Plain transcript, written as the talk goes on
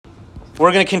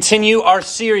We're going to continue our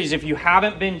series. If you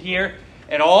haven't been here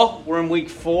at all, we're in week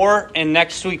 4, and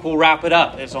next week we'll wrap it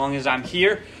up. As long as I'm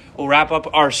here, we'll wrap up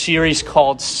our series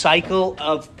called Cycle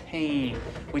of Pain.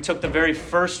 We took the very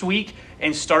first week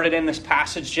and started in this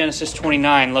passage, Genesis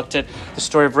 29, looked at the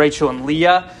story of Rachel and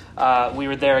Leah. We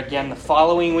were there again the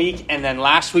following week, and then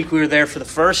last week we were there for the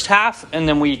first half, and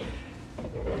then we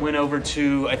went over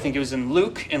to, I think it was in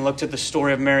Luke, and looked at the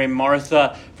story of Mary and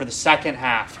Martha for the second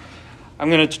half. I'm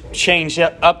going to change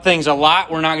up things a lot.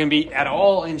 We're not going to be at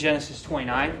all in Genesis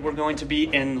 29. We're going to be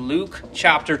in Luke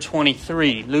chapter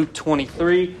 23. Luke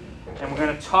 23. And we're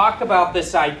going to talk about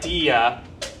this idea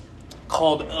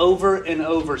called over and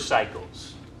over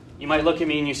cycles. You might look at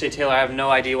me and you say, Taylor, I have no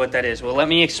idea what that is. Well, let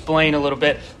me explain a little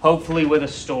bit, hopefully with a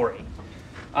story.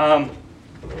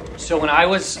 So when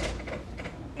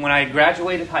I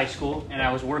graduated high school and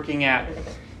I was working at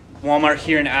Walmart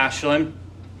here in Ashland,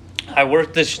 I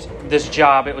worked this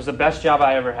job. It was the best job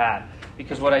I ever had,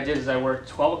 because what I did is I worked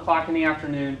 12 o'clock in the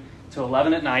afternoon to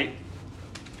 11 at night,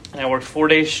 and I worked 4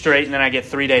 days straight, and then I get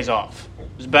 3 days off.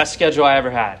 It was the best schedule I ever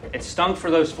had. It stunk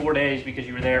for those 4 days because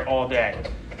you were there all day.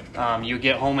 You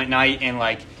get home at night, and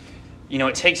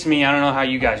it takes me, I don't know how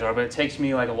you guys are, but it takes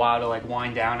me a while to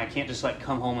wind down. I can't just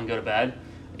come home and go to bed.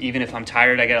 Even if I'm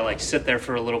tired, I got to sit there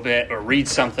for a little bit or read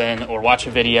something or watch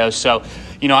a video. So,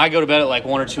 I go to bed at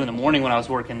 1 or 2 in the morning when I was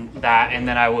working that, and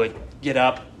then I would get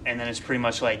up, and then it's pretty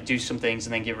much do some things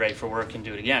and then get ready for work and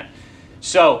do it again.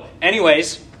 So,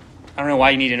 anyways, I don't know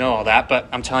why you need to know all that, but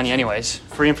I'm telling you anyways,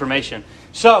 free information.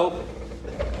 So,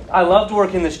 I loved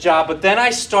working this job, but then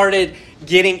I started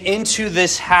getting into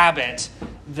this habit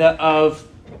of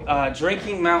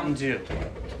drinking Mountain Dew.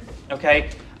 Okay?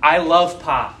 I love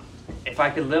pop. If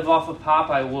I could live off of pop,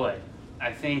 I would.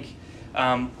 I think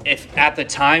if at the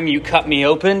time you cut me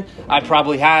open, I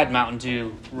probably had Mountain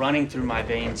Dew running through my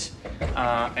veins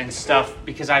and stuff,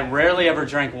 because I rarely ever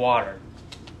drank water.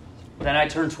 Then I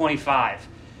turned 25,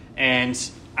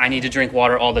 and I need to drink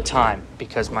water all the time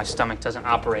because my stomach doesn't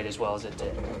operate as well as it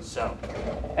did. So,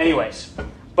 anyways,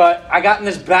 but I got in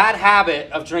this bad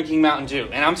habit of drinking Mountain Dew,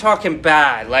 and I'm talking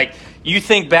bad. You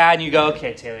think bad, and you go,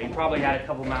 okay, Taylor, you probably had a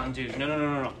couple Mountain Dews.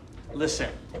 No. Listen,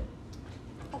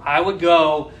 I would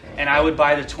go and I would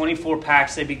buy the 24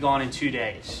 packs. They'd be gone in 2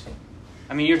 days.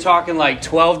 I mean, you're talking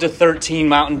 12 to 13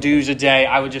 Mountain Dews a day.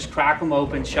 I would just crack them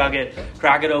open, chug it,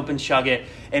 crack it open, chug it.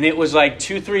 And it was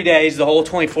 2-3 days, the whole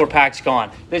 24 pack's gone.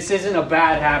 This isn't a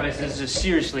bad habit. This is a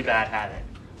seriously bad habit.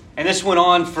 And this went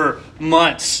on for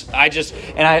months.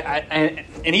 And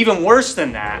even worse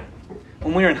than that,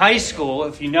 when we were in high school,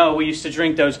 if you know, we used to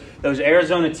drink those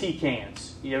Arizona tea cans.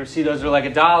 You ever see those? They're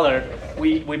 $1.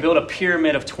 We built a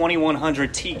pyramid of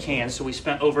 2,100 tea cans, so we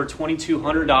spent over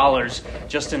 $2,200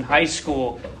 just in high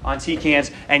school on tea cans,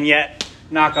 and yet,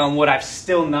 knock on wood, I've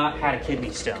still not had a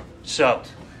kidney stone. So,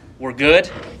 we're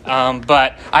good,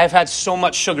 but I've had so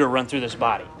much sugar run through this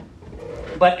body.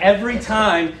 But every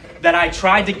time that I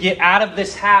tried to get out of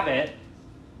this habit,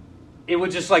 it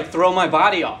would just throw my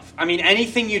body off. I mean,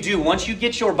 anything you do, once you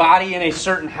get your body in a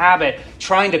certain habit,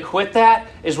 trying to quit that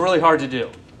is really hard to do.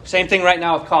 Same thing right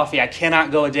now with coffee. I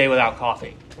cannot go a day without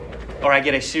coffee, or I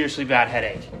get a seriously bad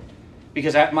headache,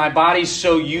 because my body's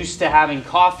so used to having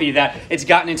coffee that it's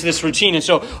gotten into this routine. And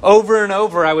so over and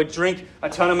over, I would drink a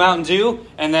ton of Mountain Dew,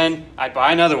 and then I'd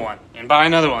buy another one, and buy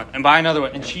another one, and buy another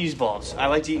one, and cheese balls. I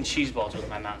like to eat cheese balls with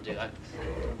my Mountain Dew.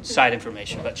 Side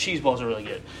information, but cheese balls are really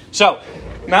good. So,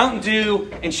 Mountain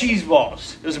Dew and cheese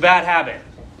balls. It was a bad habit.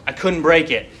 I couldn't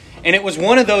break it. And it was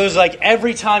one of those,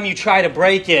 every time you try to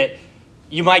break it,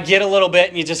 you might get a little bit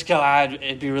and you just go,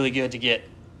 it'd be really good to get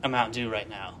a Mountain Dew right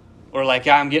now. Or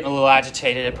I'm getting a little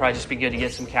agitated, it'd probably just be good to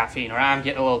get some caffeine. Or I'm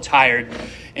getting a little tired.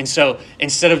 And so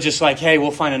instead of just hey,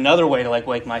 we'll find another way to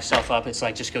wake myself up, it's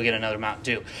just go get another Mountain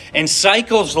Dew. And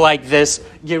cycles like this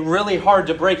get really hard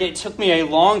to break. It took me a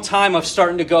long time of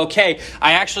starting to go, okay,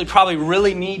 I actually probably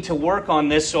really need to work on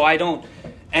this so I don't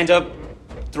end up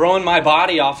throwing my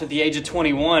body off at the age of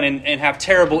 21 and have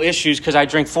terrible issues because I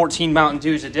drink 14 Mountain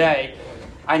Dews a day.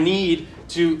 I need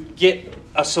to get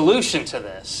a solution to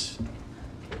this.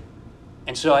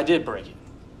 And so I did break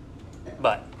it.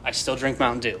 But I still drink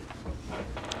Mountain Dew.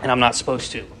 And I'm not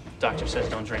supposed to. Doctor says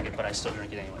don't drink it, but I still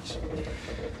drink it anyways.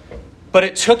 But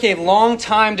it took a long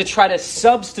time to try to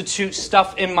substitute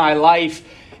stuff in my life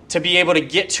to be able to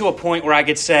get to a point where I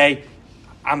could say,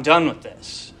 I'm done with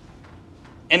this.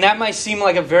 And that might seem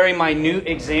like a very minute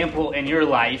example in your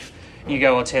life. You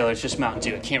go, well, Taylor, it's just Mountain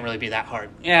Dew. It can't really be that hard.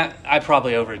 Yeah, I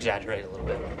probably over-exaggerate a little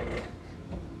bit.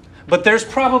 But there's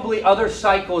probably other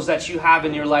cycles that you have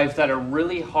in your life that are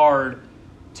really hard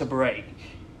to break.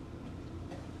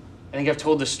 I think I've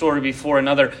told this story before.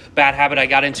 Another bad habit I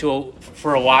got into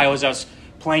for a while was I was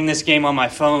playing this game on my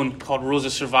phone called Rules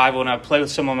of Survival, and I would play with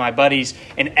some of my buddies,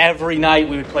 and every night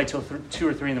we would play till 2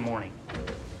 or 3 in the morning.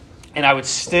 And I would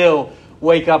still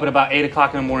wake up at about 8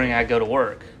 o'clock in the morning and I'd go to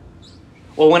work.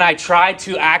 Well, when I tried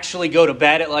to actually go to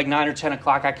bed at like 9 or 10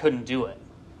 o'clock, I couldn't do it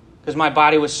because my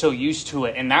body was so used to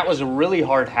it. And that was a really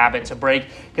hard habit to break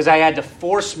because I had to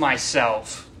force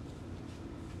myself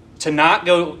to not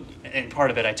go. And part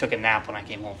of it, I took a nap when I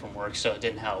came home from work, so it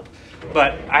didn't help.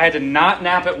 But I had to not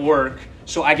nap at work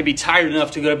so I could be tired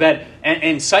enough to go to bed.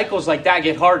 And cycles like that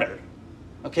get harder.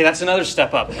 Okay, that's another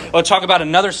step up. I'll talk about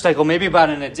another cycle, maybe about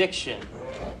an addiction.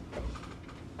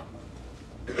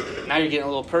 Now you're getting a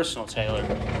little personal, Taylor.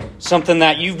 Something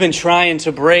that you've been trying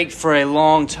to break for a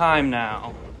long time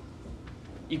now.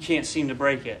 You can't seem to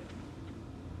break it.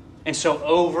 And so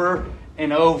over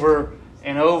and over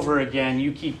and over again,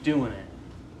 you keep doing it.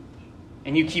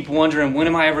 And you keep wondering, when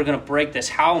am I ever going to break this?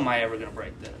 How am I ever going to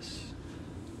break this?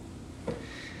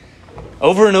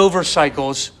 Over and over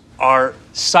cycles are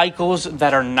cycles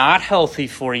that are not healthy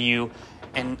for you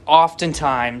and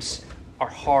oftentimes are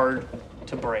hard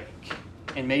to break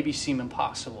and maybe seem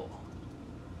impossible.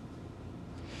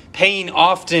 Pain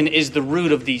often is the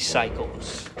root of these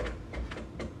cycles.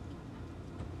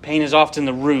 Pain is often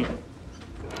the root,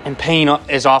 and pain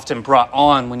is often brought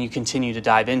on when you continue to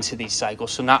dive into these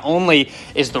cycles. So not only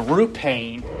is the root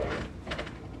pain,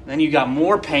 then you got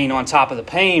more pain on top of the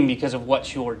pain because of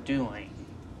what you're doing.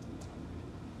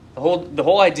 The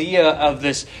whole idea of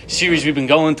this series we've been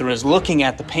going through is looking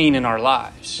at the pain in our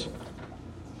lives.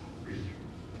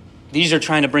 These are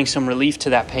trying to bring some relief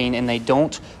to that pain, and they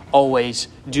don't always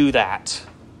do that.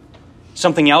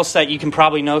 Something else that you can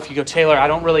probably know if you go, Taylor, I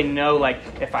don't really know like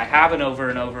if I have an over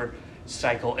and over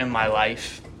cycle in my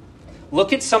life.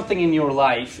 Look at something in your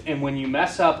life, and when you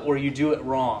mess up or you do it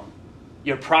wrong,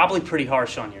 you're probably pretty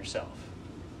harsh on yourself.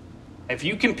 If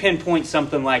you can pinpoint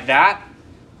something like that,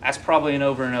 that's probably an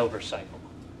over and over cycle.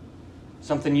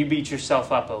 Something you beat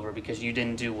yourself up over because you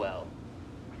didn't do well,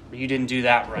 or you didn't do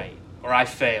that right, or I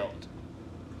failed.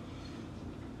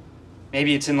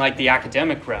 Maybe it's in like the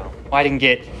academic realm. Well, I didn't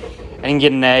get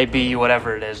an A, B,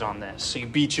 whatever it is on this. So you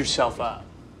beat yourself up.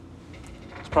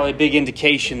 It's probably a big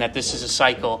indication that this is a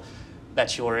cycle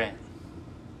that you're in.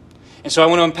 And so I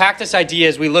want to unpack this idea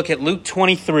as we look at Luke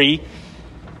 23.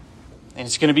 And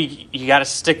it's going to be, you got to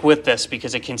stick with this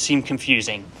because it can seem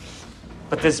confusing.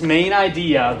 But this main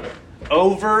idea,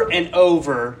 over and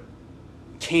over,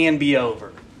 can be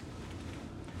over.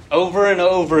 Over and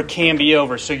over can be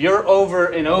over. So your over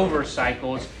and over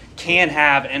cycles can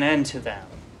have an end to them.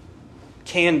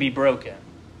 Can be broken.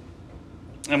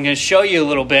 I'm going to show you a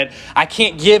little bit. I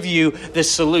can't give you the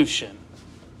solution.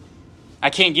 I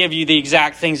can't give you the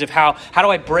exact things of how do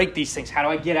I break these things? How do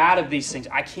I get out of these things?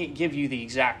 I can't give you the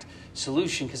exact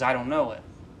solution because I don't know it.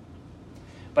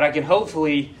 But I can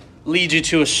hopefully lead you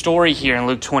to a story here in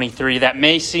Luke 23 that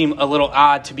may seem a little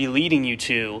odd to be leading you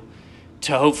to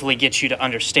hopefully get you to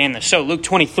understand this. So Luke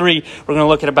 23, we're going to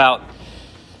look at about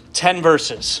 10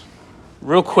 verses.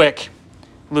 Real quick,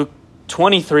 Luke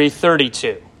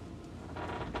 23:32.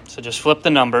 So just flip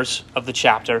the numbers of the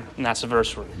chapter, and that's the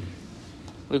verse we're in.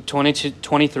 Luke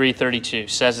 23:32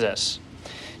 says this.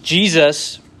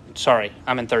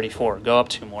 I'm in 34. Go up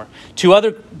 2 more. 2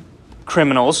 other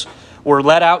criminals were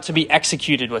led out to be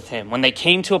executed with him. When they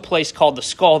came to a place called the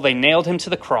Skull, they nailed him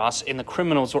to the cross, and the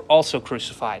criminals were also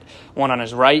crucified, one on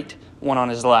his right, one on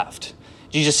his left.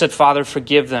 Jesus said, Father,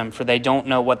 forgive them, for they don't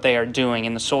know what they are doing.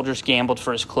 And the soldiers gambled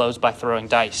for his clothes by throwing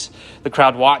dice. The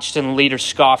crowd watched, and the leader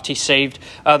scoffed. He saved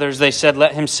others. They said,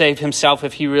 let him save himself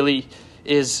if he really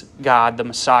is God, the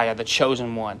Messiah, the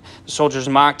chosen one. The soldiers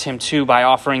mocked him too by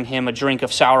offering him a drink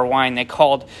of sour wine. They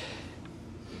called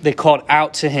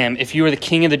out to him, if you are the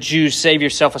king of the Jews, save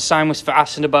yourself. A sign was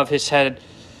fastened above his head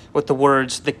with the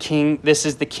words, this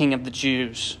is the king of the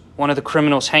Jews. One of the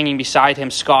criminals hanging beside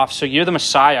him scoffed, so you're the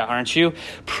Messiah, aren't you?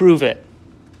 Prove it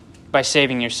by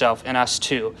saving yourself and us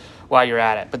too while you're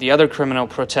at it. But the other criminal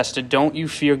protested, don't you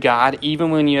fear God? Even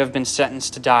when you have been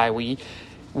sentenced to die,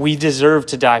 we deserve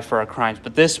to die for our crimes,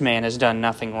 but this man has done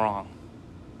nothing wrong.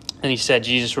 And he said,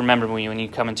 Jesus, remember me when you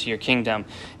come into your kingdom.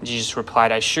 And Jesus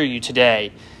replied, I assure you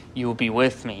today you will be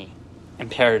with me in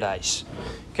paradise.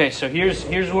 Okay, so here's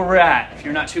where we're at. If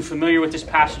you're not too familiar with this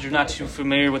passage, you're not too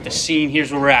familiar with the scene,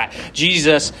 here's where we're at.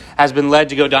 Jesus has been led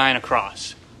to go die on a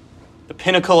cross. The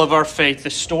pinnacle of our faith, the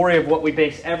story of what we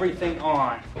base everything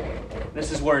on.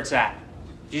 This is where it's at.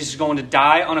 Jesus is going to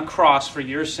die on a cross for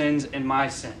your sins and my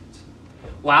sins.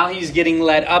 While he's getting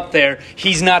led up there,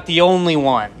 he's not the only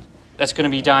one that's going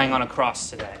to be dying on a cross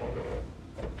today.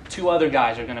 2 other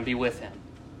guys are going to be with him.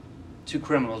 2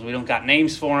 criminals. We don't got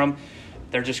names for them.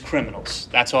 They're just criminals.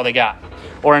 That's all they got.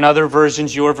 Or in other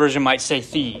versions, your version might say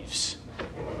thieves.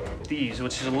 Thieves,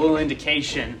 which is a little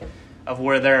indication of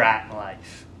where they're at in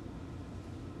life.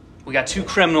 We got 2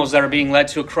 criminals that are being led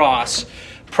to a cross,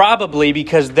 probably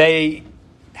because they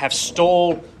have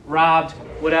stole, robbed,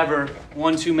 whatever,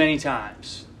 one too many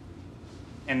times.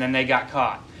 And then they got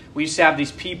caught. We used to have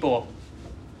these people.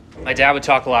 My dad would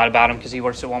talk a lot about them because he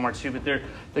works at Walmart too. But there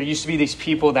used to be these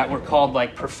people that were called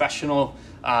like professional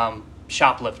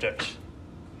shoplifters.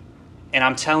 And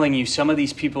I'm telling you, some of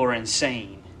these people are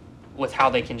insane with how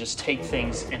they can just take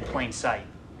things in plain sight.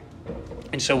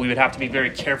 And so we would have to be very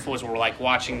careful as we're like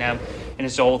watching them. And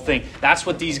it's the whole thing. That's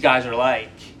what these guys are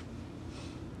like.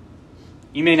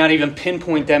 You may not even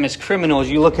pinpoint them as criminals.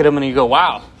 You look at them and you go,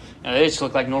 wow, now, they just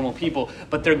look like normal people.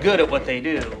 But they're good at what they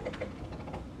do.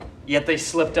 Yet they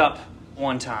slipped up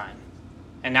one time.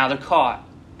 And now they're caught.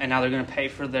 And now they're going to pay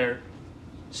for their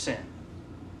sin.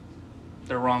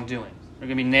 Their wrongdoing. They're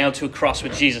going to be nailed to a cross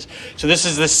with Jesus. So this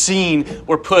is the scene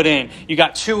we're put in. You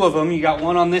got 2 of them. You got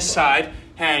one on this side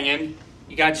hanging.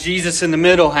 You got Jesus in the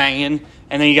middle hanging.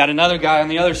 And then you got another guy on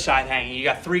the other side hanging. You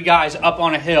got 3 guys up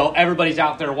on a hill. Everybody's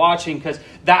out there watching because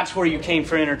that's where you came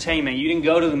for entertainment. You didn't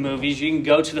go to the movies. You didn't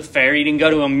go to the fair. You didn't go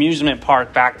to an amusement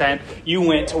park back then. You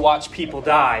went to watch people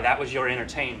die. That was your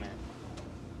entertainment.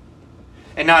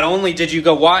 And not only did you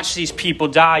go watch these people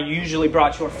die, you usually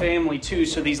brought your family too.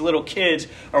 So these little kids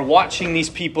are watching these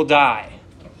people die.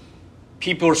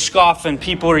 People are scoffing,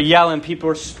 people are yelling, people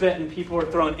are spitting, people are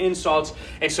throwing insults.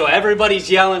 And so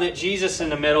everybody's yelling at Jesus in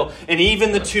the middle, and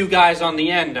even the 2 guys on the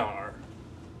end are.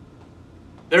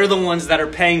 They're the ones that are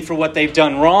paying for what they've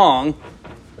done wrong,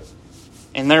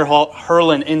 and they're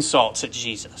hurling insults at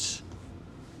Jesus.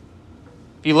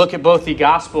 If you look at both the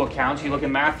gospel accounts, you look at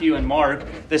Matthew and Mark,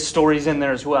 this story's in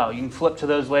there as well. You can flip to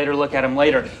those later, look at them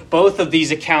later. Both of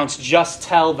these accounts just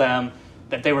tell them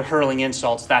that they were hurling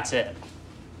insults. That's it.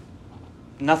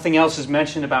 Nothing else is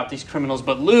mentioned about these criminals,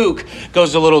 but Luke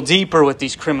goes a little deeper with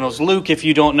these criminals. Luke, if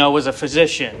you don't know, was a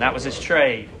physician. That was his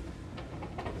trade.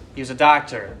 He was a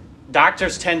doctor.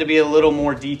 Doctors tend to be a little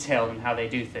more detailed in how they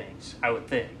do things, I would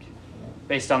think,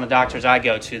 based on the doctors I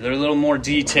go to. They're a little more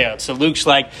detailed. So Luke's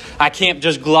like, I can't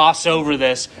just gloss over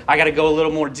this. I got to go a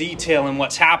little more detail in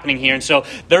what's happening here. And so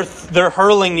they're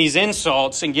hurling these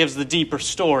insults and gives the deeper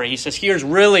story. He says, here's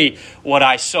really what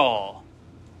I saw.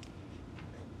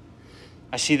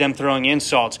 I see them throwing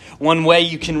insults. One way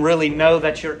you can really know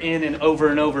that you're in an over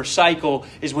and over cycle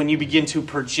is when you begin to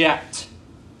project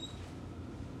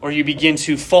or you begin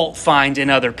to fault find in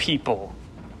other people.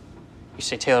 You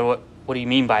say, Taylor, what do you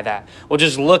mean by that? Well,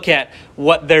 just look at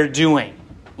what they're doing.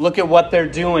 Look at what they're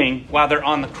doing while they're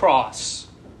on the cross.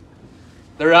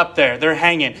 They're up there. They're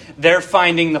hanging. They're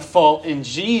finding the fault in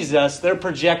Jesus. They're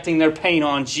projecting their pain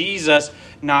on Jesus,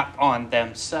 not on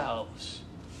themselves.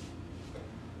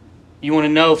 You want to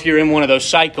know if you're in one of those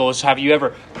cycles. Have you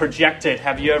ever projected?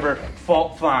 Have you ever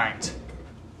fault find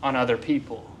on other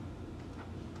people?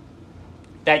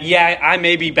 That, yeah, I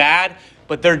may be bad,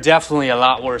 but they're definitely a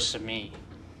lot worse than me.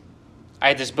 I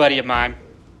had this buddy of mine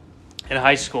in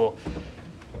high school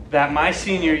that my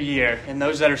senior year, and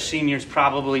those that are seniors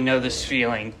probably know this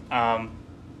feeling,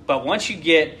 but once you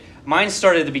get, mine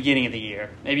started at the beginning of the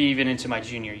year, maybe even into my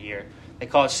junior year. They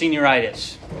call it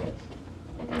senioritis.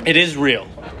 It is real.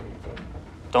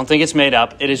 Don't think it's made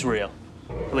up. It is real.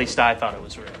 At least I thought it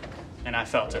was real. And I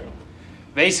felt it.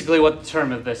 Basically what the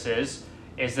term of this is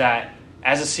that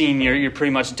as a senior, you're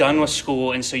pretty much done with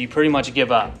school, and so you pretty much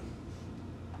give up.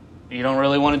 You don't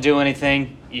really want to do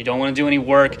anything. You don't want to do any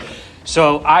work.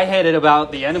 So I hit it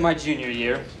about the end of my junior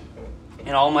year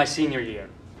and all my senior year.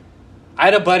 I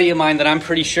had a buddy of mine that I'm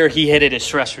pretty sure he hit it his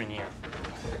freshman year.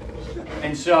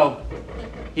 And so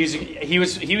he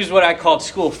was what I called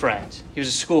school friend. He was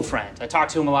a school friend. I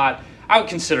talked to him a lot. I would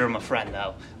consider him a friend,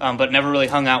 though, but never really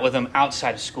hung out with him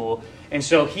outside of school. And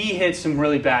so he hit some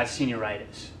really bad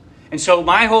senioritis. And so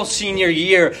my whole senior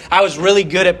year, I was really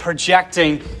good at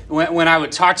projecting when I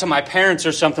would talk to my parents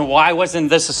or something. Why wasn't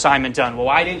this assignment done? Well,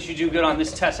 why didn't you do good on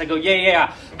this test? I go,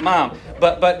 yeah, Mom.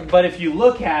 But if you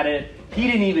look at it, he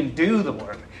didn't even do the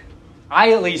work.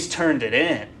 I at least turned it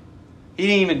in. He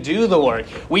didn't even do the work.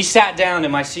 We sat down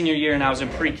in my senior year, and I was in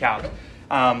pre-calc.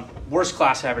 Worst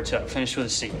class I ever took. Finished with a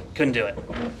C. Couldn't do it.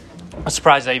 I'm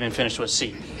surprised I even finished with a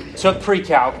C. Took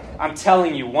pre-calc. I'm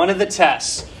telling you, one of the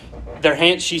tests,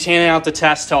 she's handing out the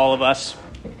test to all of us.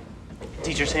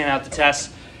 Teacher's handing out the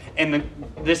test. And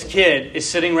this kid is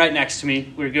sitting right next to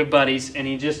me. We're good buddies. And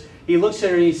he looks at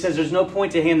her and he says, there's no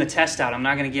point to hand the test out. I'm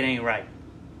not going to get any right.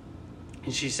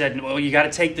 And she said, well, you got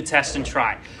to take the test and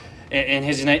try. And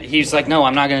he's like, no,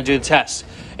 I'm not going to do the test.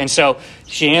 And so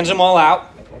she hands them all out.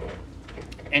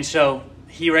 And so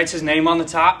he writes his name on the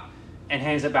top and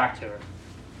hands it back to her.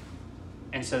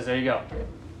 And says, there you go.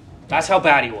 That's how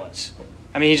bad he was.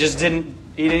 I mean, he didn't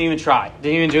even try.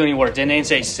 Didn't even do any work. Didn't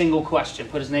answer a single question.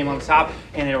 Put his name on the top,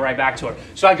 handed it right back to her.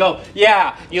 So I go,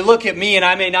 yeah, you look at me and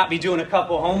I may not be doing a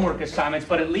couple homework assignments,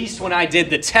 but at least when I did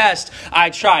the test,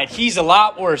 I tried. He's a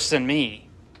lot worse than me.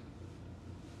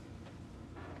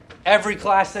 Every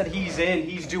class that he's in,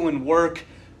 he's doing work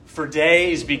for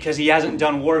days because he hasn't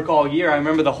done work all year. I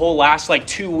remember the whole last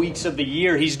 2 weeks of the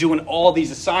year, he's doing all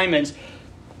these assignments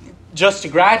just to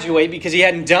graduate because he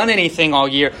hadn't done anything all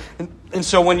year. And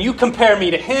so when you compare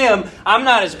me to him, I'm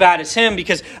not as bad as him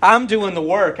because I'm doing the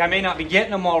work. I may not be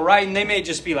getting them all right, and they may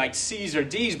just be like C's or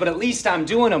D's, but at least I'm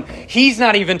doing them. He's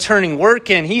not even turning work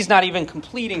in. He's not even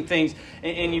completing things,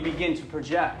 and you begin to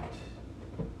project.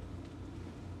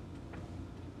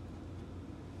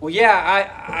 Well,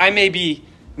 yeah, I may be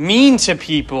mean to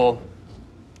people,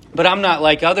 but I'm not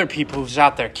like other people who's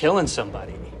out there killing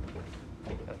somebody.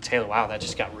 Taylor, wow, that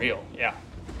just got real. Yeah.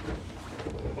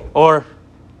 Or,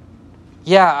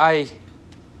 yeah,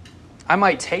 I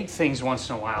might take things once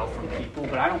in a while from people,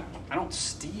 but I don't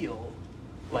steal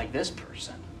like this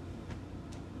person.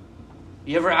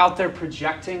 You ever out there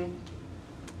projecting,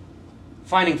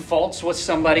 finding faults with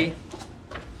somebody?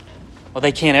 Well,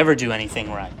 they can't ever do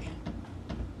anything right.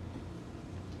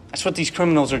 That's what these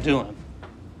criminals are doing.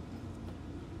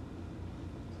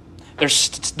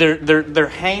 They're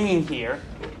hanging here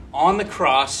on the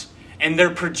cross, and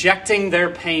they're projecting their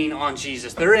pain on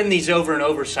Jesus. They're in these over and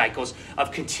over cycles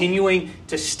of continuing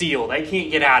to steal. They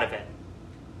can't get out of it.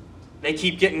 They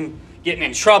keep getting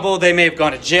in trouble. They may have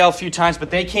gone to jail a few times, but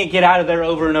they can't get out of their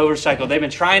over and over cycle. They've been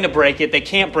trying to break it. They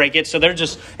can't break it, so they're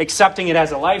just accepting it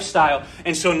as a lifestyle.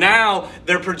 And so now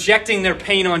they're projecting their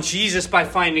pain on Jesus by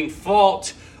finding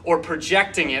fault or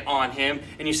projecting it on him.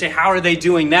 And you say, how are they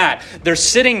doing that? They're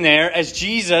sitting there as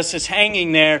Jesus is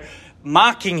hanging there,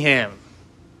 mocking him.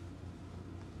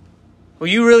 Well,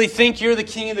 you really think you're the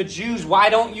king of the Jews? Why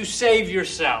don't you save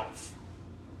yourself?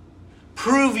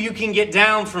 Prove you can get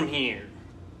down from here.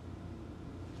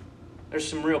 There's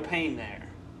some real pain there.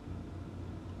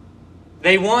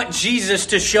 They want Jesus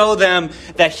to show them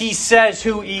that he says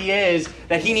who he is,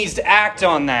 that he needs to act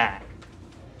on that.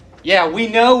 Yeah, we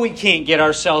know we can't get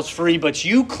ourselves free, but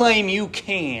you claim you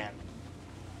can.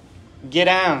 Get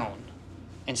down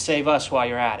and save us while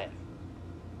you're at it.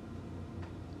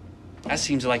 That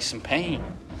seems like some pain.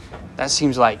 That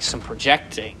seems like some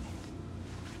projecting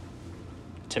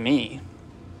to me.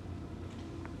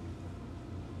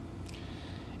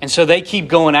 And so they keep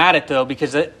going at it, though,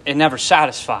 because it never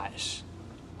satisfies.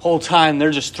 Whole time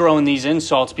they're just throwing these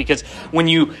insults, because when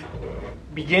you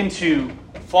begin to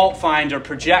fault find or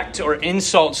project or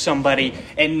insult somebody,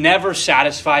 it never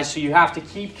satisfies, so you have to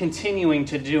keep continuing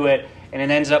to do it, and it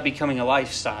ends up becoming a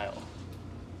lifestyle.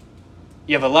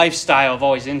 You have a lifestyle of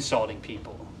always insulting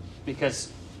people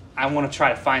because I want to try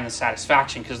to find the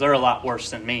satisfaction because they're a lot worse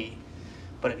than me,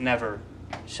 but it never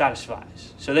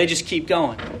satisfies. So they just keep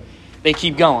going. They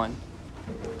keep going.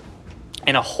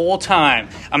 And a whole time,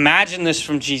 imagine this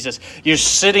from Jesus. You're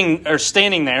standing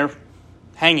there,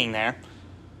 hanging there,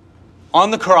 on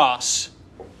the cross,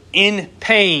 in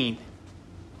pain.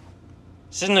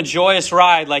 This isn't a joyous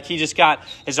ride like he just got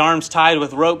his arms tied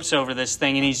with ropes over this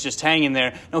thing and he's just hanging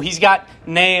there. No, he's got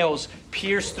nails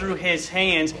pierced through his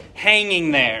hands,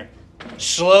 hanging there,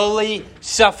 slowly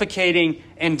suffocating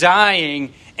and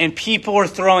dying, and people are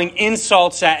throwing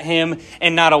insults at him,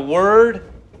 and not a word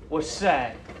was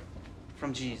said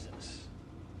from Jesus.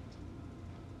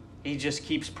 He just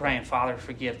keeps praying, Father,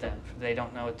 forgive them, for they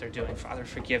don't know what they're doing. Father,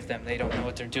 forgive them. They don't know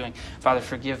what they're doing. Father,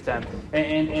 forgive them.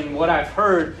 And what I've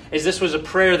heard is this was a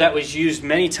prayer that was used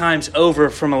many times over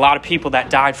from a lot of people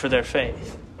that died for their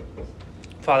faith.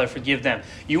 Father, forgive them.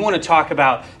 You want to talk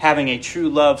about having a true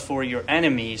love for your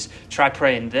enemies, try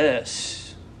praying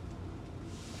this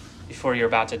before you're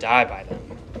about to die by them.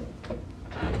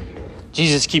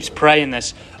 Jesus keeps praying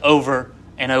this over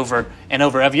and over and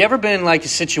over. Have you ever been in like a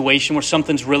situation where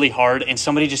something's really hard and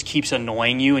somebody just keeps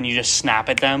annoying you and you just snap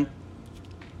at them?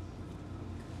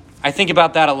 I think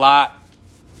about that a lot.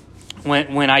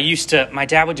 When I used to, my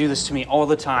dad would do this to me all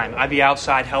the time. I'd be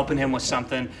outside helping him with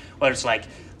something, whether it's like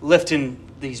lifting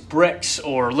these bricks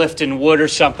or lifting wood or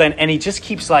something, and he just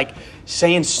keeps like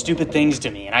saying stupid things to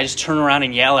me, and I just turn around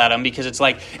and yell at him because it's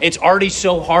like, it's already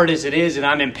so hard as it is and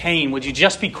I'm in pain. Would you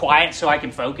just be quiet so I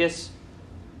can focus?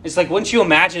 It's like, wouldn't you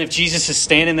imagine if Jesus is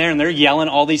standing there and they're yelling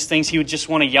all these things, he would just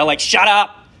want to yell like, shut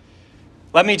up,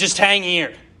 let me just hang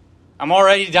here. I'm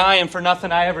already dying for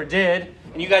nothing I ever did,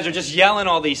 and you guys are just yelling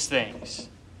all these things.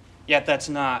 Yet that's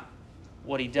not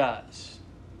what he does.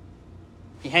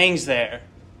 He hangs there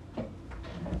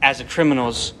as the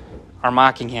criminals are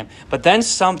mocking him. But then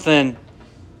something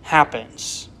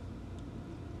happens.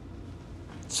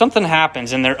 Something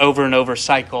happens in their over and over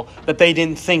cycle that they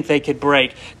didn't think they could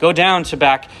break. Go down to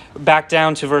back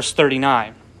down to verse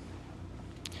 39.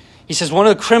 He says, one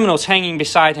of the criminals hanging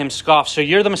beside him scoffed, so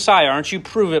you're the Messiah, aren't you?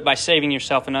 Prove it by saving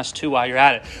yourself and us too while you're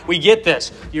at it. We get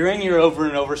this. You're in your over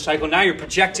and over cycle. Now you're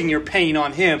projecting your pain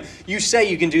on him. You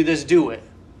say you can do this, do it.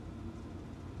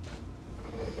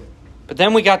 But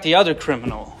then we got the other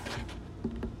criminal.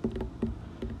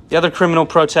 The other criminal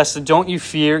protested, don't you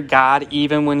fear God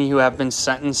even when you have been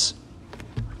sentenced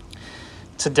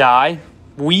to die?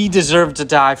 We deserve to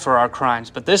die for our crimes,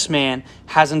 but this man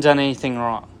hasn't done anything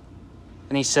wrong.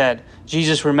 And he said,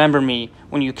 Jesus, remember me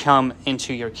when you come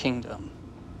into your kingdom.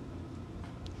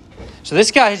 So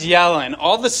this guy is yelling.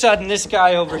 All of a sudden, this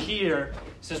guy over here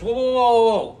says, whoa, whoa, whoa,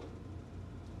 whoa.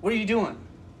 What are you doing?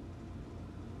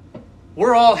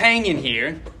 We're all hanging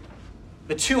here.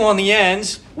 The two on the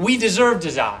ends, we deserve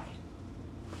to die.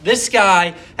 This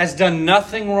guy has done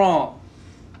nothing wrong.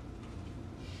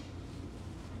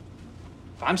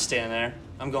 If I'm standing there,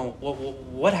 I'm going,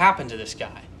 what happened to this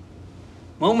guy?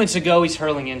 Moments ago, he's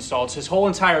hurling insults. His whole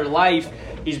entire life,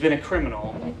 he's been a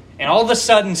criminal. And all of a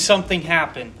sudden, something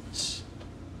happens.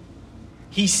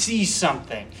 He sees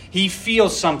something. He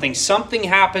feels something. Something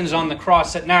happens on the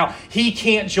cross that now he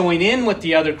can't join in with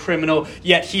the other criminal,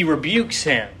 yet he rebukes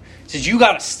him. He says, you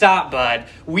got to stop, bud.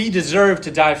 We deserve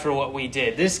to die for what we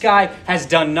did. This guy has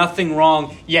done nothing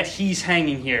wrong, yet he's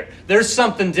hanging here. There's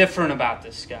something different about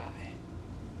this guy.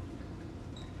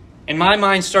 And my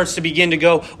mind starts to begin to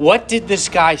go, what did this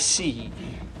guy see?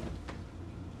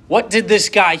 What did this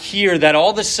guy hear that all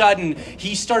of a sudden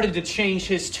he started to change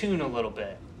his tune a little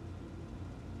bit?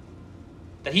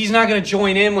 That he's not going to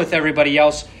join in with everybody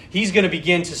else. He's going to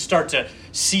begin to start to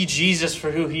see Jesus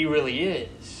for who he really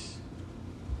is.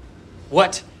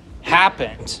 What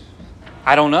happened?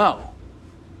 I don't know.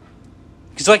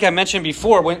 Because like I mentioned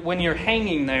before, when you're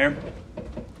hanging there,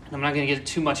 I'm not going to get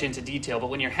too much into detail, but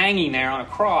when you're hanging there on a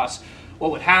cross,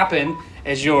 what would happen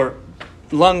is your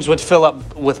lungs would fill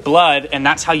up with blood, and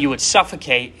that's how you would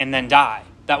suffocate and then die.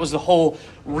 That was the whole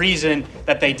reason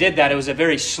that they did that. It was a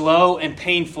very slow and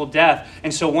painful death.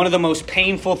 And so one of the most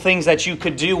painful things that you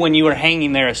could do when you were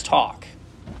hanging there is talk.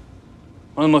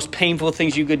 One of the most painful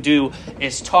things you could do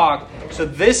is talk. So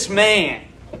this man,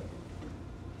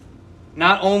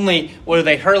 not only were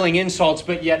they hurling insults,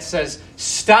 but yet says,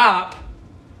 stop,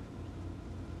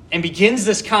 and begins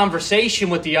this conversation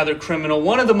with the other criminal.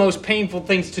 One of the most painful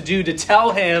things to do, to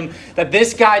tell him that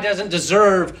this guy doesn't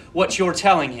deserve what you're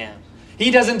telling him.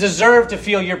 He doesn't deserve to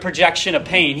feel your projection of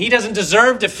pain. He doesn't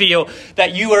deserve to feel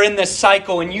that you are in this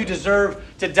cycle and you deserve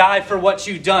to die for what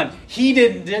you've done. He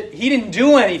didn't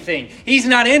do anything. He's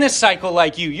not in a cycle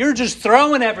like you. You're just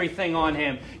throwing everything on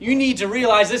him. You need to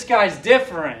realize this guy's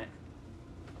different.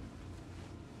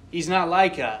 He's not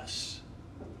like us.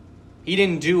 He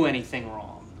didn't do anything wrong.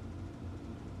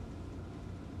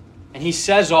 And he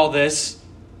says all this,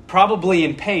 probably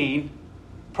in pain,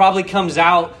 probably comes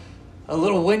out a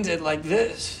little winded like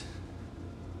this.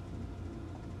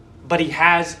 But he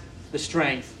has the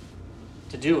strength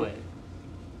to do it.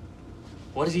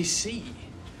 What does he see?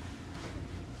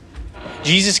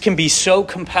 Jesus can be so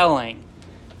compelling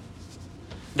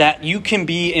that you can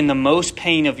be in the most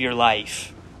pain of your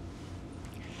life,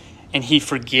 and he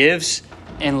forgives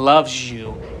and loves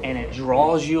you, and it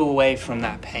draws you away from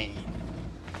that pain.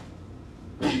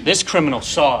 This criminal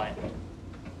saw it.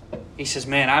 He says,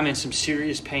 man, I'm in some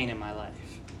serious pain in my life.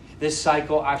 This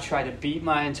cycle, I've tried to beat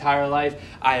my entire life.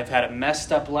 I have had a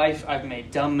messed up life. I've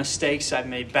made dumb mistakes. I've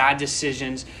made bad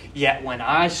decisions. Yet when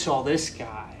I saw this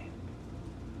guy,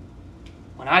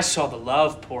 when I saw the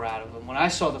love pour out of him, when I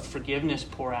saw the forgiveness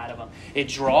pour out of him, it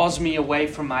draws me away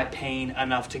from my pain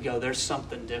enough to go, there's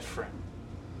something different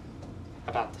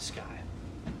about this guy.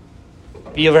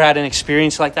 Have you ever had an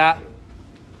experience like that?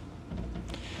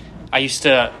 I used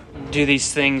to do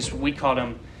these things, we called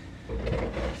them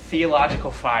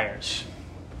theological fires.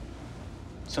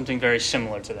 Something very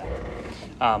similar to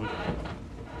that.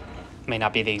 May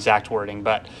not be the exact wording,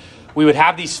 but we would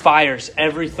have these fires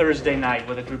every Thursday night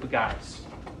with a group of guys.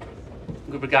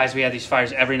 We had these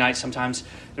fires every night. Sometimes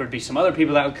there would be some other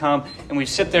people that would come, and we'd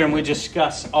sit there and we'd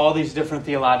discuss all these different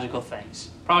theological things.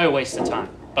 Probably a waste of time,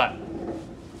 but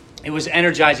it was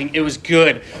energizing. It was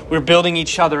good. We were building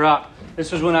each other up.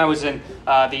 This was when I was in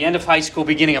the end of high school,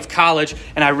 beginning of college,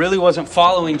 and I really wasn't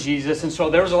following Jesus, and so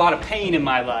there was a lot of pain in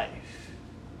my life.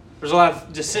 There's a lot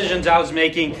of decisions I was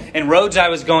making and roads I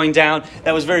was going down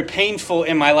that was very painful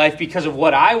in my life because of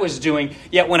what I was doing.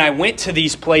 Yet when I went to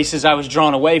these places, I was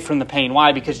drawn away from the pain.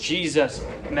 Why? Because Jesus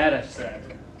met us there.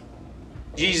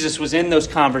 Jesus was in those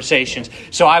conversations.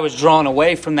 So I was drawn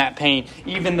away from that pain.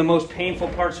 Even the most painful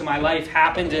parts of my life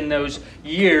happened in those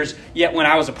years. Yet when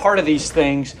I was a part of these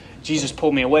things, Jesus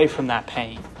pulled me away from that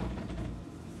pain.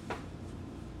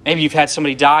 Maybe you've had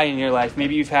somebody die in your life.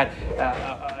 Maybe you've had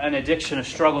an addiction, a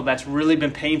struggle that's really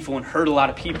been painful and hurt a lot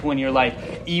of people in your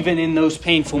life. Even in those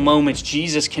painful moments,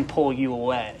 Jesus can pull you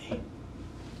away.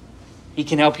 He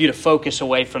can help you to focus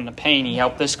away from the pain. He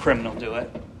helped this criminal do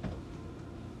it.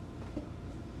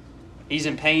 He's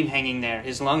in pain hanging there.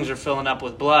 His lungs are filling up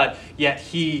with blood, yet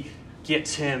he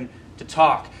gets him to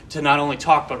talk, to not only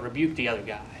talk, but rebuke the other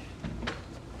guy.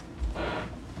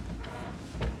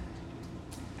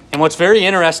 And what's very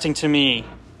interesting to me,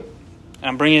 and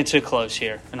I'm bringing it to a close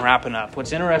here and wrapping up.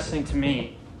 What's interesting to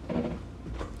me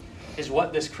is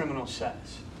what this criminal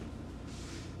says.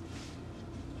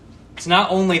 It's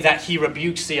not only that he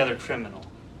rebukes the other criminal,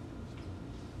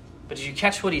 but did you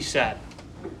catch what he said?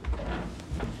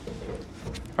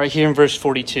 Right here in verse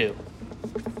 42.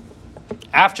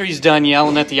 After he's done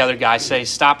yelling at the other guy, say,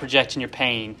 stop projecting your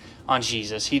pain on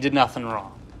Jesus. He did nothing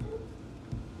wrong.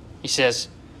 He says,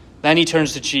 then he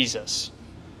turns to Jesus.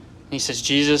 And he says,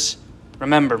 Jesus,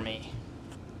 remember me.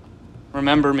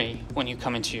 Remember me when you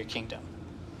come into your kingdom.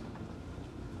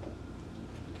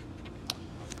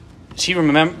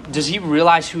 Does he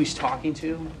realize who he's talking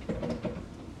to?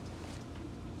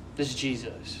 This is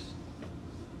Jesus.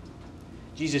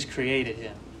 Jesus created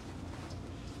him.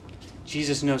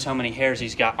 Jesus knows how many hairs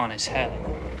he's got on his head.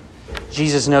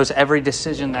 Jesus knows every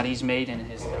decision that he's made in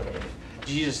his life.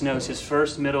 Jesus knows his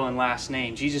first, middle, and last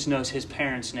name. Jesus knows his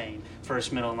parents' name,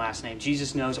 first, middle, and last name.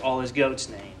 Jesus knows all his goats'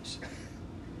 names.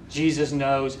 Jesus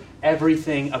knows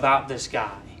everything about this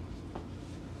guy.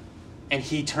 And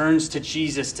he turns to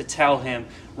Jesus to tell him,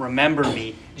 remember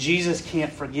me. Jesus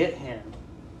can't forget him.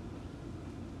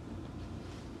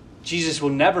 Jesus will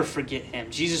never forget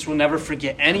him. Jesus will never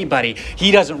forget anybody.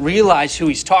 He doesn't realize who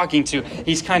he's talking to.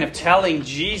 He's kind of telling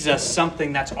Jesus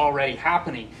something that's already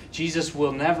happening. Jesus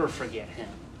will never forget him.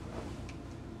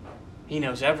 He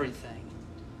knows everything.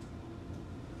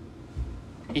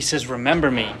 He says, remember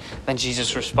me. Then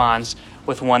Jesus responds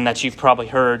with one that you've probably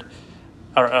heard,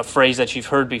 or a phrase that you've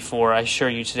heard before. I assure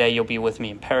you today you'll be with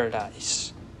me in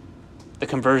paradise. The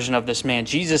conversion of this man.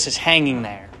 Jesus is hanging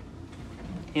there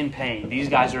in pain. These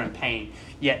guys are in pain.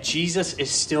 Yet Jesus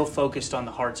is still focused on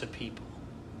the hearts of people.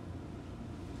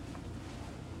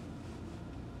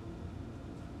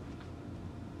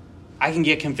 I can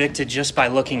get convicted just by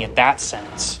looking at that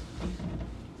sentence.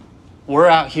 We're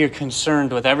out here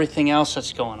concerned with everything else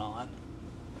that's going on.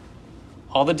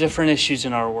 All the different issues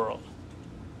in our world.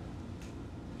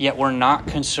 Yet we're not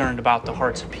concerned about the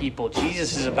hearts of people.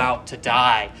 Jesus is about to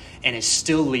die and is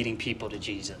still leading people to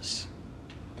Jesus.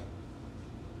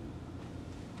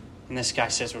 And this guy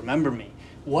says, remember me.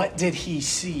 What did he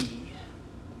see?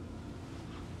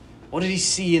 What did he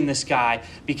see in this guy?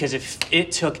 Because if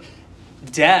it took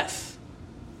death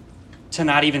to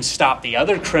not even stop the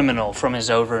other criminal from his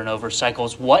over and over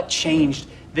cycles, what changed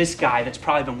this guy that's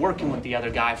probably been working with the other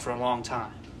guy for a long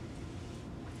time?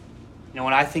 You know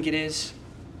what I think it is?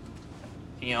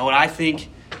 You know what I think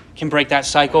can break that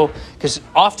cycle? Because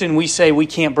often we say we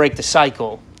can't break the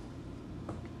cycle.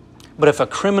 But if a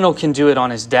criminal can do it on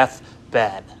his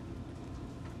deathbed,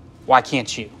 why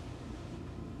can't you?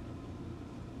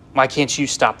 Why can't you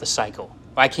stop the cycle?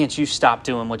 Why can't you stop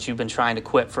doing what you've been trying to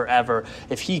quit forever?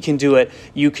 If he can do it,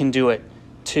 you can do it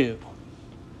too.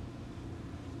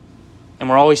 And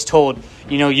we're always told,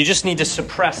 you just need to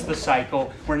suppress the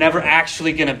cycle. We're never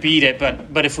actually going to beat it,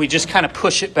 but if we just kind of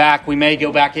push it back, we may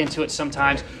go back into it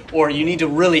sometimes. Or you need to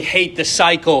really hate the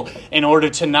cycle in order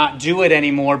to not do it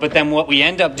anymore. But then what we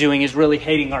end up doing is really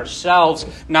hating ourselves,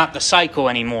 not the cycle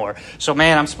anymore. So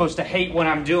man, I'm supposed to hate what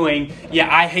I'm doing. Yeah,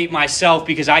 I hate myself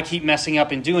because I keep messing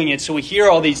up and doing it. So we hear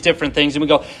all these different things and we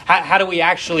go, how do we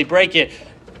actually break it?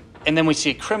 And then we see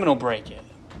a criminal break it.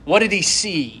 What did he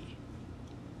see?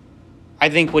 I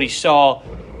think what he saw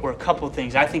were a couple of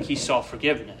things. I think he saw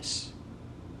forgiveness.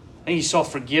 I think he saw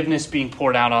forgiveness being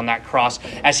poured out on that cross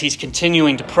as he's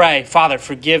continuing to pray, Father,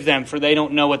 forgive them, for they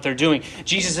don't know what they're doing.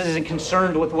 Jesus isn't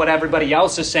concerned with what everybody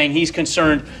else is saying. He's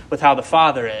concerned with how the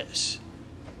Father is.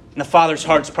 And the Father's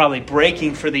heart's probably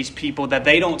breaking for these people that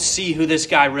they don't see who this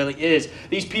guy really is.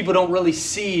 These people don't really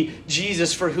see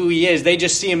Jesus for who he is. They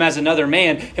just see him as another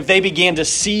man. If they began to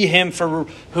see him for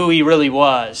who he really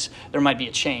was, there might be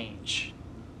a change.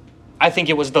 I think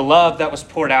it was the love that was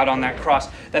poured out on that cross,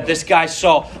 that this guy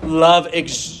saw love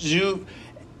exude.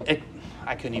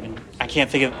 I can't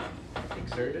think of.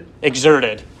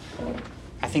 Exerted.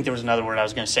 I think there was another word I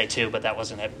was going to say too, but that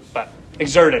wasn't it. But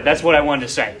exerted. That's what I wanted to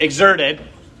say. Exerted.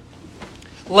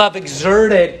 Love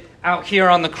exerted out here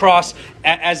on the cross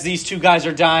as these two guys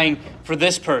are dying for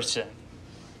this person.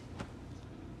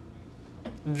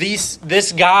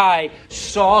 This guy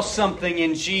saw something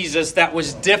in Jesus that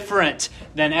was different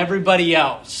than everybody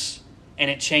else, and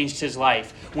it changed his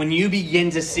life. When you begin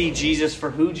to see Jesus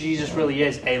for who Jesus really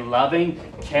is, a loving,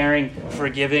 caring,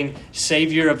 forgiving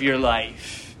Savior of your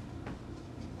life,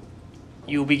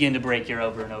 you'll begin to break your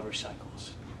over and over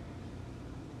cycles.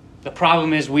 The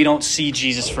problem is we don't see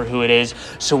Jesus for who it is,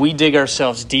 so we dig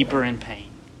ourselves deeper in pain.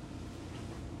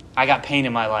 I got pain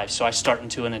in my life, so I start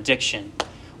into an addiction.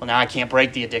 Well, now I can't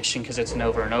break the addiction because it's an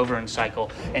over and over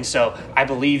cycle. And so I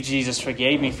believe Jesus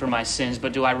forgave me for my sins,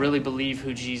 but do I really believe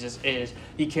who Jesus is?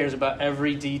 He cares about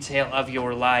every detail of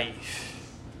your life.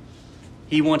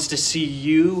 He wants to see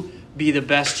you be the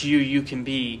best you can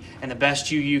be. And the best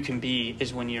you can be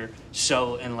is when you're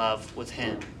so in love with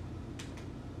Him.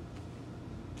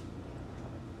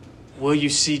 Will you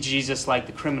see Jesus like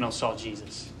the criminal saw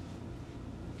Jesus?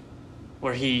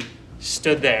 Where he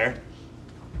stood there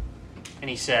and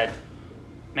he said,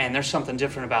 man, there's something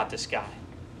different about this guy.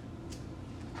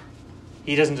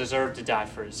 He doesn't deserve to die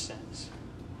for his sins.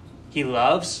 He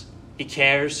loves, he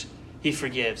cares, he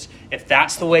forgives. If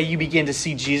that's the way you begin to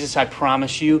see Jesus, I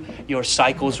promise you, your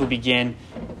cycles will begin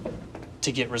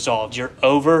to get resolved. Your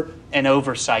over and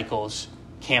over cycles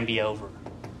can be over.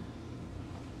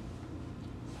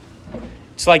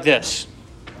 It's like this.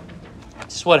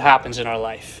 This is what happens in our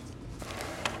life.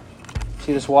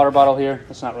 See this water bottle here?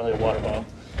 It's not really a water bottle,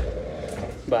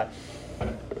 but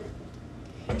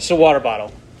it's a water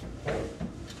bottle.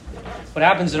 What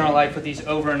happens in our life with these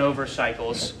over and over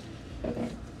cycles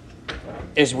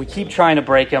is we keep trying to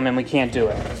break them and we can't do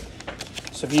it.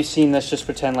 So if you've seen this, just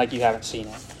pretend like you haven't seen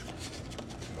it.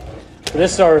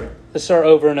 This is our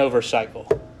over and over cycle.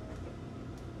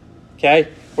 Okay?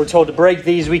 We're told to break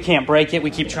these. We can't break it. We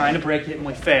keep trying to break it and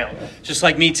we fail. Just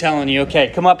like me telling you, okay,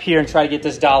 come up here and try to get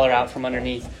this dollar out from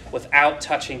underneath without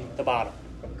touching the bottom.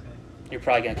 Okay. You're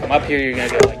probably going to come up here. You're going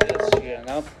to go like this. You're going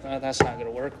to, nope, no, that's not going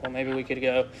to work. Well, maybe we could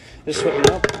go this way.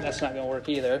 Nope, that's not going to work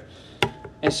either.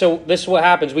 And so this is what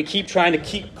happens. We keep trying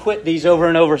to quit these over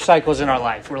and over cycles in our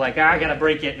life. We're like, I got to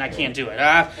break it and I can't do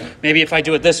it. Maybe if I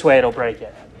do it this way, it'll break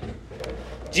it.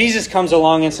 Jesus comes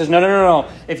along and says, no.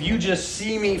 If you just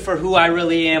see me for who I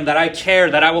really am, that I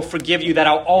care, that I will forgive you, that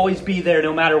I'll always be there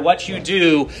no matter what you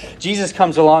do, Jesus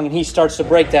comes along and he starts to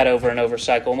break that over and over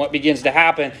cycle. And what begins to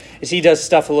happen is he does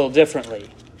stuff a little differently.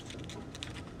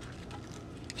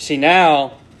 See,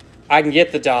 now I can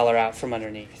get the dollar out from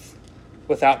underneath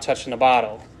without touching the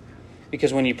bottle.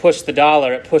 Because when you push the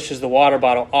dollar, it pushes the water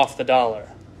bottle off the dollar.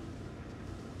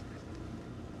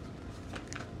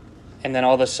 And then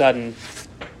all of a sudden,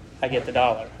 I get the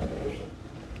dollar.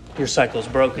 Your cycle's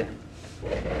broken.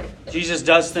 Jesus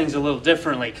does things a little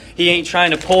differently. He ain't trying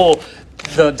to pull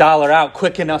the dollar out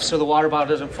quick enough so the water bottle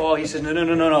doesn't fall. He says,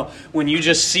 no. When you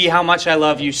just see how much I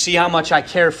love you, see how much I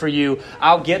care for you,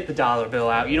 I'll get the dollar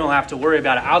bill out. You don't have to worry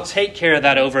about it. I'll take care of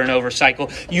that over and over cycle.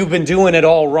 You've been doing it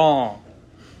all wrong.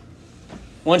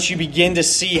 Once you begin to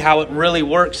see how it really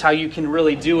works, how you can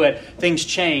really do it, things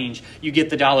change. You get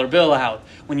the dollar bill out.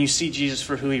 When you see Jesus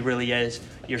for who he really is,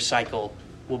 your cycle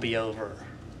will be over.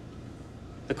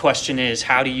 The question is,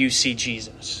 how do you see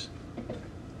Jesus?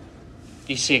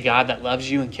 Do you see a God that loves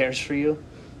you and cares for you?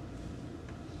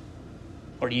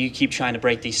 Or do you keep trying to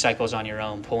break these cycles on your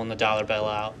own, pulling the dollar bill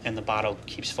out, and the bottle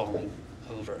keeps falling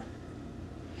over?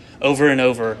 Over and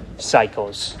over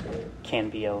cycles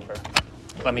can be over.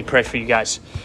 Let me pray for you guys.